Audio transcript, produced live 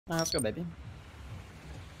Let's go, baby.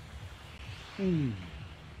 Hmm.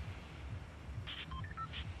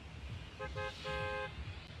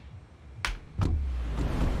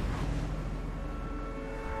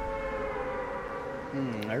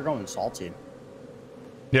 They're going salty.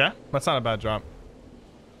 Yeah, that's not a bad drop.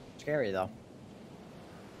 Scary though.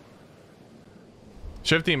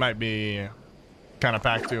 Shifty might be kind of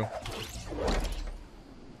packed too.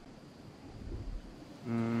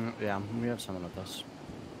 Yeah, we have someone with us.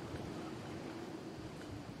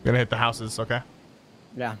 Gonna hit the houses, okay?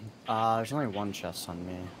 Yeah, there's only one chest on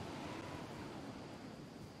me.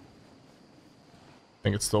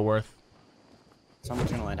 Think it's still worth. Someone's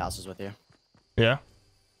gonna land houses with you. Yeah?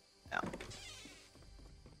 Yeah.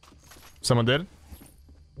 Someone did?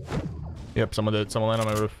 Yep, someone did. Someone landed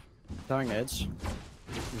on my roof. Throwing nades.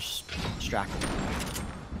 Just distracting.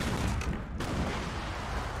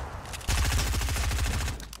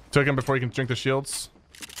 Took him before he can drink the shields.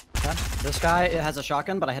 Okay. This guy has a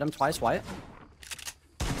shotgun, but I hit him twice. White.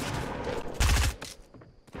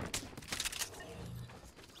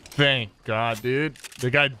 Thank God, dude.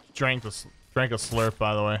 The guy drank a slurp,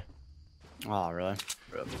 by the way. Oh, really?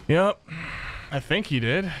 Yep. I think he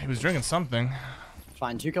did. He was drinking something.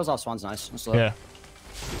 Fine. 2 kills off spawn's nice. Yeah.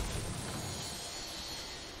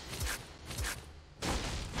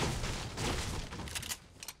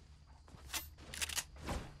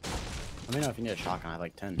 Let me know if you need a shotgun. I have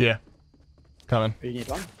like 10. Yeah. Coming. You need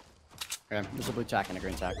one? Okay. There's a blue tack and a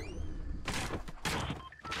green tack.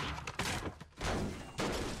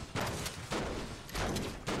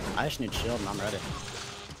 I just need shield and I'm ready.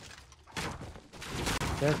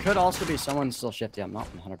 There could also be someone still shifty. I'm not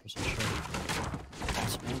 100% sure.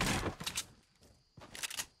 Awesome, man.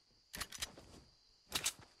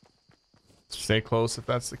 Stay close if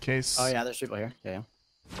that's the case. Oh yeah, there's people here. Yeah.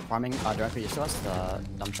 Farming directly east of us, the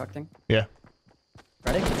dump truck thing. Yeah.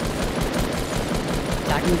 Ready?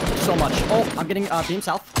 Attacking so much. Oh, I'm getting beam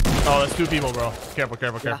south. Oh, that's 2 people, bro. Careful,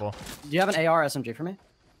 careful, careful. Do you have an AR SMG for me?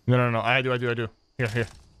 No. I do. Here.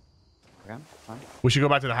 Okay, fine. We should go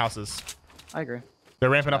back to the houses. I agree. They're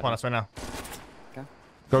ramping up on us right now. Okay.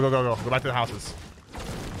 Go. Go back to the houses.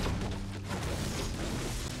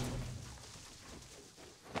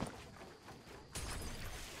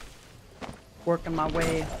 Working my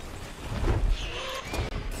way.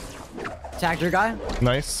 Tagged your guy.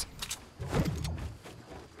 Nice.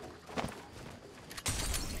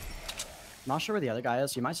 Not sure where the other guy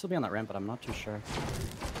is. He might still be on that ramp, but I'm not too sure.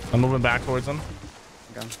 I'm moving back towards him.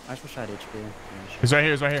 Okay. I just wish I had HP. He's right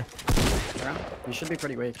here. He should be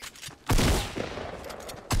pretty weak.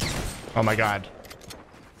 Oh my God.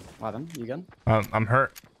 What happened? You good? I'm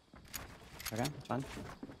hurt. Okay, that's fine.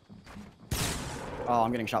 Oh,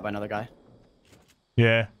 I'm getting shot by another guy.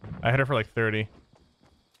 Yeah. I hit her for like 30.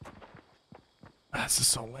 This is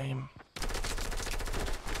so lame.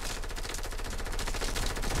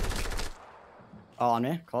 Oh, on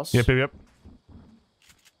me? Close? Yep.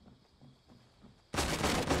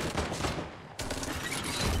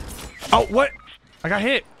 Oh, what? I got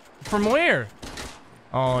hit. From where?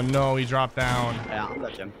 Oh, no. He dropped down. Yeah, I'll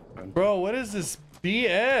let him. Bro, what is this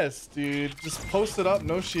BS, dude? Just posted up,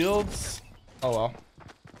 no shields. Oh, well.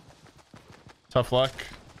 Tough luck.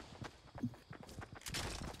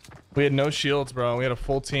 We had no shields, bro. We had a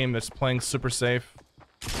full team that's playing super safe.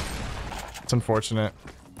 It's unfortunate.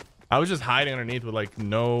 I was just hiding underneath with like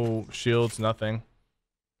no shields, nothing.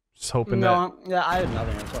 Just hoping that. Yeah, I had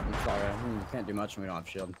nothing. I'm sorry. Can't do much when we don't have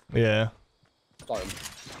shield. Yeah. Sorry.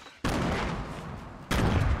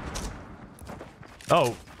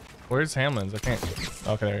 Oh, where's Hamlinz? I can't.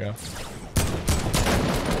 Okay, there you go.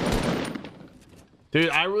 Dude,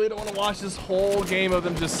 I really don't want to watch this whole game of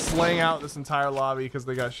them just slaying out this entire lobby because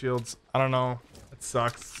they got shields. I don't know. It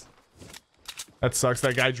sucks. That sucks.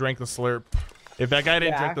 That guy drank the slurp. If that guy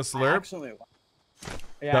didn't drink the slurp,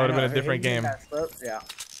 that would have been a different game. Yeah.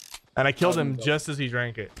 And I killed him just as he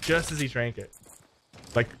drank it.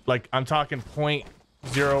 Like I'm talking 0.01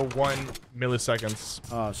 milliseconds.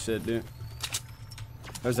 Oh shit, dude.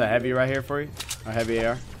 There's a heavy right here for you. A heavy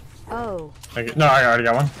AR. Oh. Okay. No, I already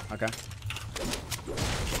got one. Okay.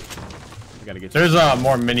 I gotta get. There's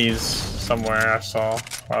more minis somewhere I saw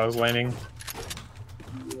while I was landing.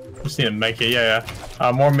 Just need to make it. Yeah.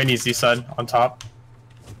 More minis east side on top.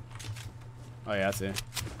 Oh yeah, I see.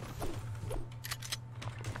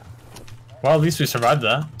 Well, at least we survived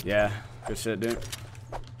that. Yeah. Good shit, dude.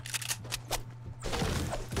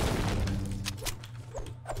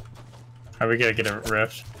 Alright, we gotta get a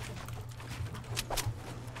rift.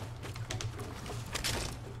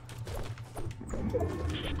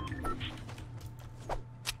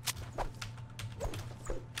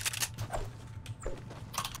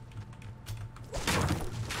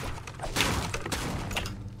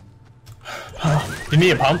 You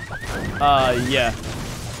need a pump? Yeah.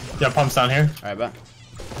 Yeah, pump's down here. All right, bet.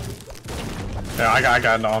 Yeah, I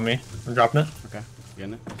got it on me. I'm dropping it. Okay,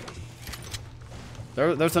 getting it.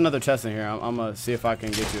 There's another chest in here. I'm gonna see if I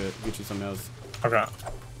can get you some else. Okay.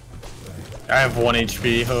 I have 1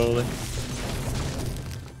 HP. Holy.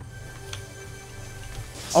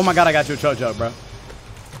 Oh my god, I got you a chug jug, bro.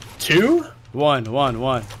 2? One.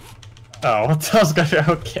 Oh, what the hell's going on?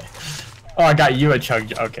 Okay. Oh, I got you a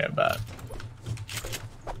chug. Okay, bad.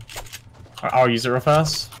 I'll use it real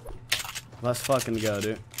fast. Let's fucking go,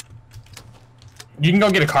 dude. You can go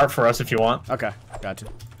get a cart for us if you want. Okay, got you.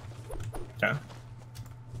 Okay.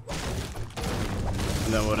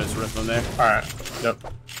 And then we'll just rip from there. Alright. Yep.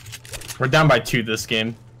 We're down by 2 this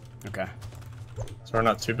game, Okay. so we're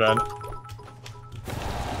not too bad.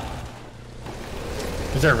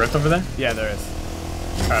 Is there a rift over there? Yeah, there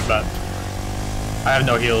is. Alright, bad. I have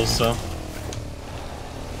no heals, so.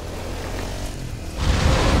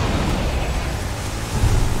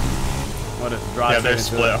 What is dry? Yeah, they're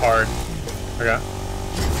split hard. Okay.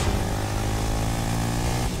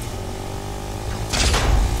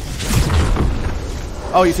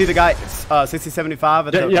 Oh, you see the guy 6075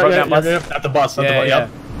 at the broke down bus? Yeah, at the bus. At the bus. Yep.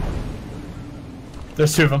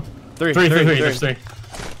 There's 2 of them. Three. There's 3.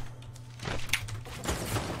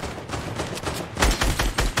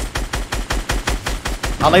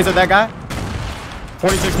 I'll laser that guy.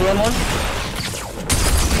 46 blue on 1.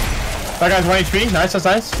 That guy's 1 HP. Nice, that's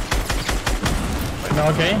nice. No,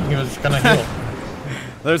 okay, he was gonna heal.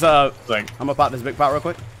 There's a. Like, I'm gonna pop this big pot real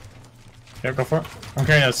quick. yeah, go for it. I'm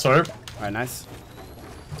carrying a sword. All right, nice.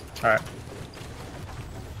 Alright.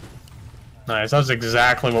 Nice, that was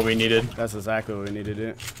exactly what we needed. That's exactly what we need to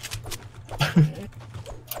do.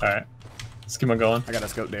 Alright. Let's keep on going. I got a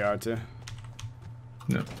scope DR too.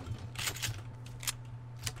 No.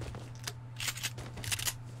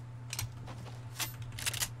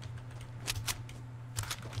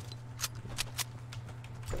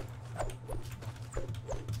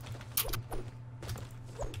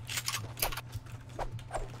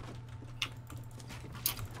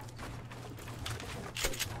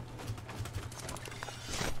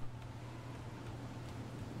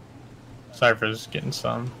 Cypher's getting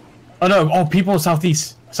some. Oh no! Oh, people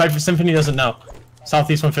southeast. Cypher Symphony doesn't know.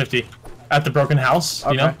 Southeast 150. At the broken house,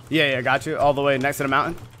 Okay. you know? Yeah, got you. All the way next to the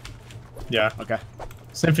mountain. Yeah. Okay.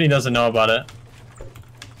 Symphony doesn't know about it.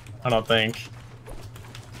 I don't think.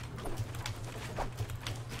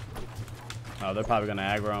 Oh, they're probably gonna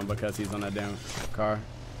aggro him because he's on that damn car.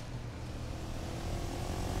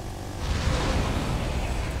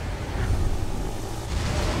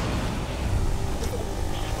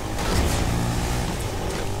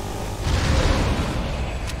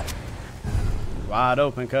 Wide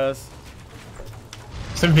open, cuz.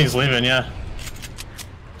 Symphony's leaving, yeah.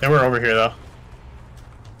 They were over here though.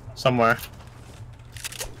 Somewhere.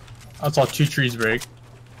 I saw 2 trees break.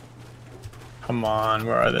 Come on,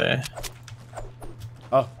 where are they?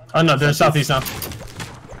 Oh. Oh no, they're southeast now.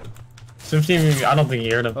 Symphony, I don't think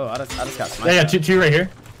you heard them. Oh, I just got sniped. Yeah, two right here.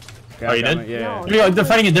 Okay, Oh, you coming. did? Yeah. Yeah, they're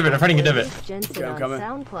fighting a divot. They're fighting a divot. Okay, I'm coming.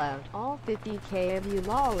 SoundCloud, all 50K of you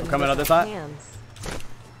lol. I'm coming on this side. Hands.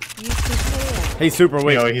 He's super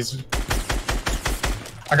weak. Yo, he's.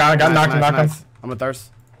 I got knocked him. I'm a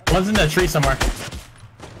thirst. One's in that tree somewhere.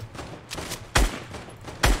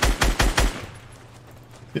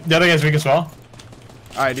 The other guy's weak as well.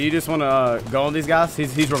 All right, do you just want to go on these guys?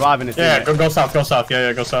 He's reviving his Yeah, teammate. go south.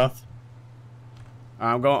 Yeah, go south.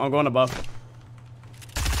 I'm going above.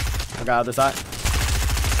 I got other side.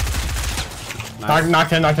 Nice.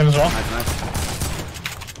 Knocked him as well. Nice.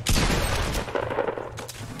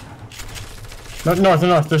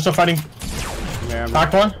 North. They're still fighting. Yeah,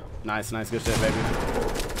 Knocked one. Nice. Good shit, baby.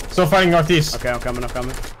 Still fighting northeast. Okay, I'm coming.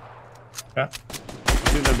 Yeah.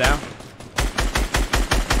 Shooting him down.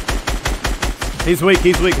 He's weak.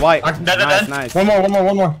 White. Dead. Nice. One more. I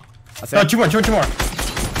No, said, two more. down.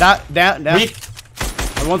 Weak.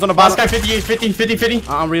 The one's on the Last bottom. guy 50.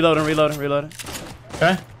 I'm reloading.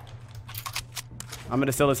 Okay. I'm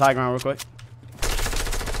gonna steal this high ground real quick.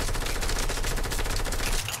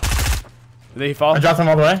 Did he fall? I dropped him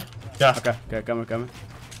all the way. Yeah. Okay, coming.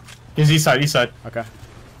 He's east side. Okay.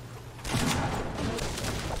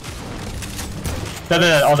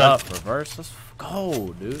 Dead. All dead. Reverse. Let's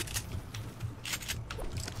go, dude.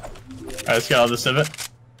 Alright, let's get out of the civet.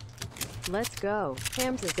 Let's go.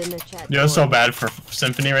 Hams is in the chat. Yo, it's so bad for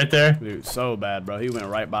Symphony right there. Dude, so bad, bro. He went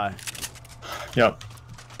right by. Yep.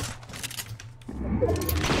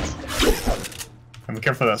 I'm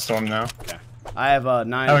careful of that storm now. Okay. I have I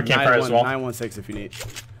have a campfire as well. 916 if you need.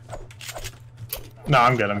 No,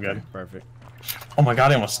 I'm good. Perfect. Oh my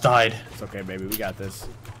god, I almost died. It's okay, baby. We got this.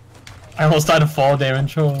 I almost died of fall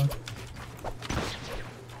damage. Oh.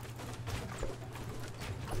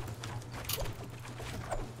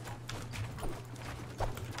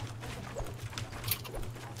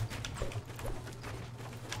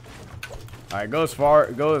 All right, go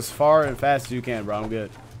as far and fast as you can, bro. I'm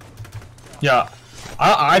good. Yeah,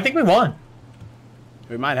 I think we won.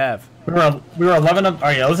 We might have. We were 11 up. All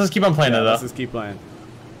right, yeah, let's just keep on playing it though. Let's just keep playing.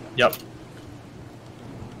 Yep.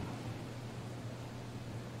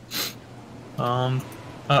 I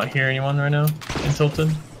don't hear anyone right now in Tilted.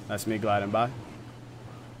 That's me gliding by.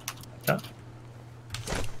 Yeah.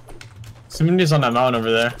 Somebody's on that mountain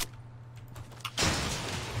over there.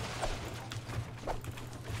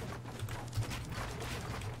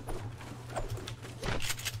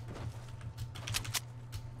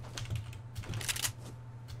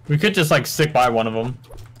 We could just like stick by one of them.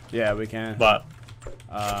 Yeah, we can. But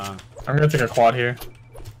I'm gonna take a quad here.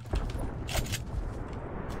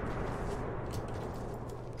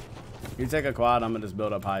 You take a quad, I'm gonna just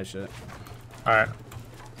build up high shit. All right.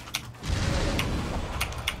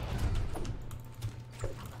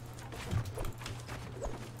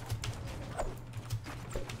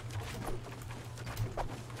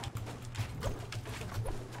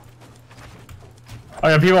 Oh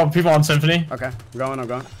yeah, people on Symphony. Okay, I'm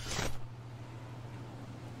going.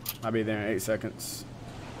 I'll be there in 8 seconds.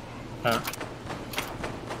 I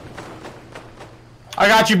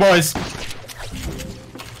got you, boys.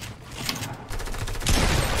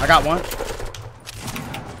 I got one.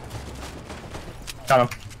 Got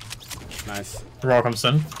him. Nice. You're welcome,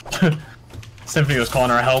 Sin. Symphony was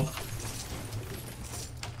calling our help.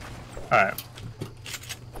 All right.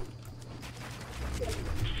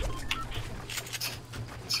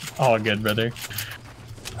 All good, brother.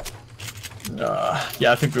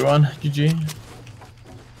 Yeah, I think we won. GG.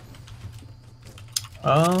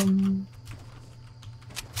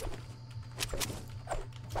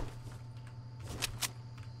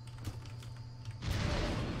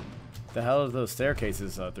 The hell is those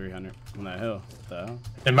staircases 300 on that hill? What the hell?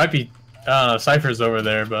 It might be Cypher's over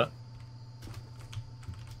there, but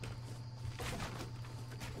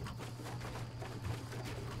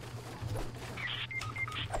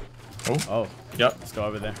Oh, yep. let's go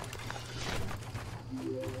over there.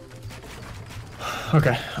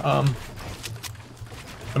 Okay.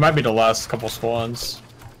 It might be the last couple squads.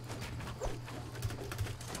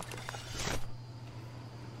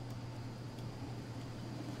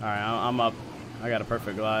 Alright, I'm up. I got a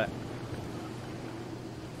perfect glide.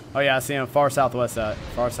 Oh yeah, I see him far southwest side.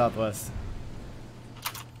 Far southwest.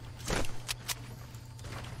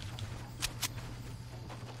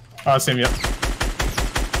 Oh, I see him, yep.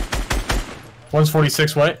 One's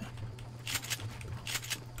 46 white.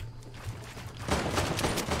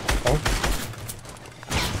 Oh.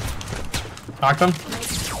 Knocked him.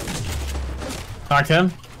 Knocked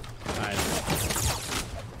him. Nice.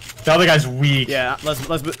 The other guy's weak. Yeah, let's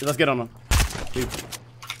get on him. Dude.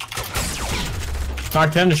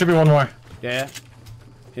 Knocked him. There should be one more. Yeah.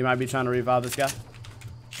 He might be trying to revive this guy.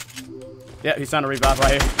 Yeah, he's trying to revive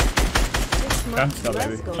right here. Let's go,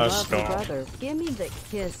 baby. go, Let's lovely go. brother. Give me the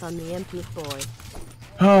kiss on the empty boy.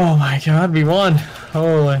 Oh my god, we won.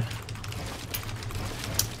 Holy.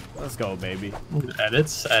 Let's go, baby.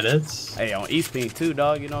 Edits. Hey, on East Pink too,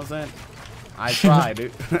 dog. You know what I'm saying? I try,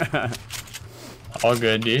 dude. All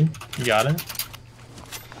good, dude. You got it.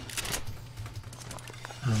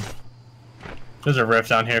 There's a rift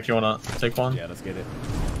down here if you want to take one. Yeah, let's get it.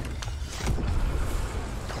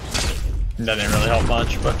 That didn't really help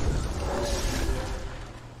much, but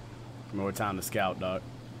More time to scout, dog.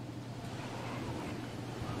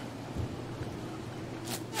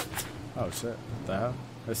 Oh shit! What the hell?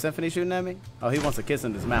 Is Symphony shooting at me? Oh, he wants a kiss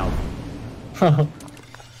in his mouth.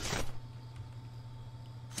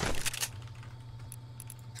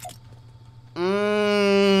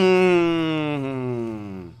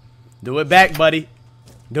 Do it back, buddy.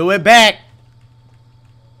 Do it back.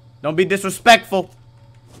 Don't be disrespectful.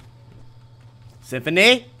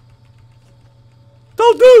 Symphony?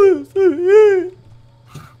 Don't do this.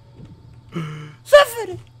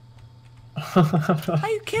 Symphony. Are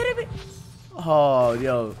you kidding me? Oh,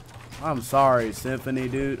 yo. I'm sorry, Symphony,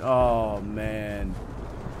 dude. Oh, man.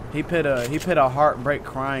 He put a heartbreak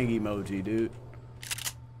crying emoji, dude.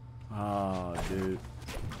 Oh, dude.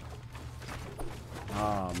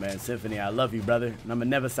 Oh, man, Symphony, I love you, brother. And I'm gonna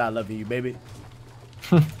never stop loving you, baby.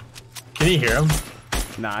 can you hear him?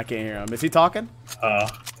 Nah, I can't hear him. Is he talking?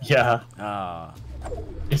 Yeah. Ah.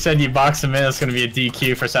 He said you box him in, it's gonna be a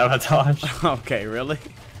DQ for sabotage. Okay, really?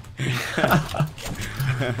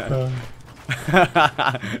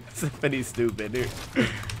 It's pretty stupid, dude.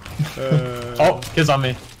 Oh, kids on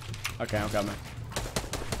me. Okay, I'm coming.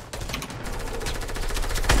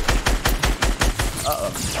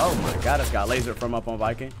 Uh-oh. Oh my god, it's got laser from up on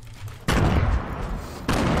Viking.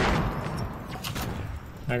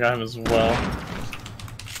 I got him as well.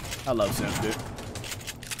 I love Sims, dude.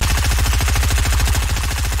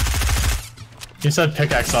 He said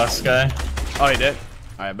pickaxe last guy. Oh, he did?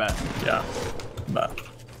 Alright, bet. Yeah. Bet.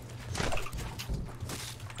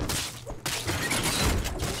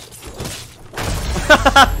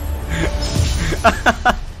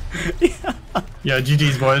 Yeah,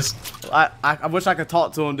 GG's, boys. I wish I could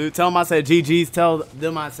talk to him, dude. Tell him I said GG's. Tell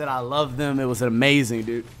them I said I love them. It was amazing,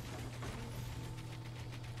 dude.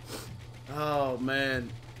 Oh, man.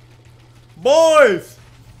 Boys!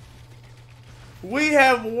 We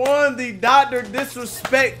have won the Dr.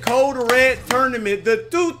 Disrespect Code Red Tournament, the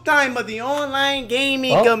 2-time of the online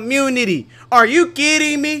gaming community. Are you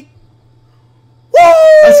kidding me? Woo!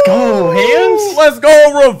 Let's go, Hands. Let's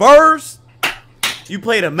go, reverse. You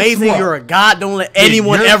played amazing. You're a god. Don't let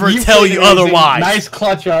anyone ever tell you otherwise. Nice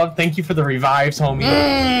clutch up. Thank you for the revives,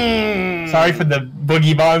 homie. Sorry for the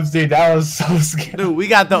boogie bombs, dude. That was so scary. Dude, we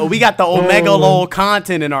got the Omega LOL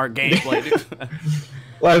content in our gameplay, dude.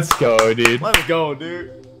 Let's go, dude. Let's go,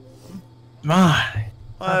 dude. My.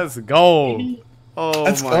 Let's go. Oh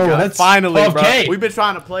Let's my go. god. That's Finally, 12K. bro. We've been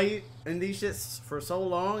trying to play in these shits for so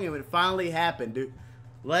long, and it finally happened, dude.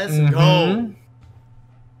 Let's go.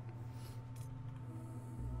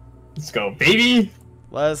 Let's go, baby.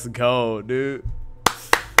 Let's go, dude.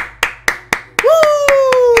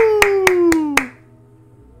 Woo!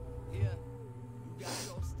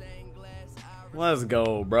 Let's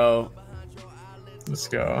go, bro. Let's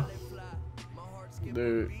go.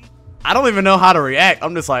 Dude. I don't even know how to react.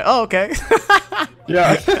 I'm just like, oh, okay.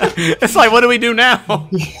 Yeah. It's like, what do we do now?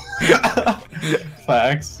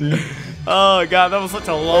 Facts, dude. Oh, God, that was such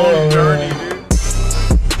a long journey, dude.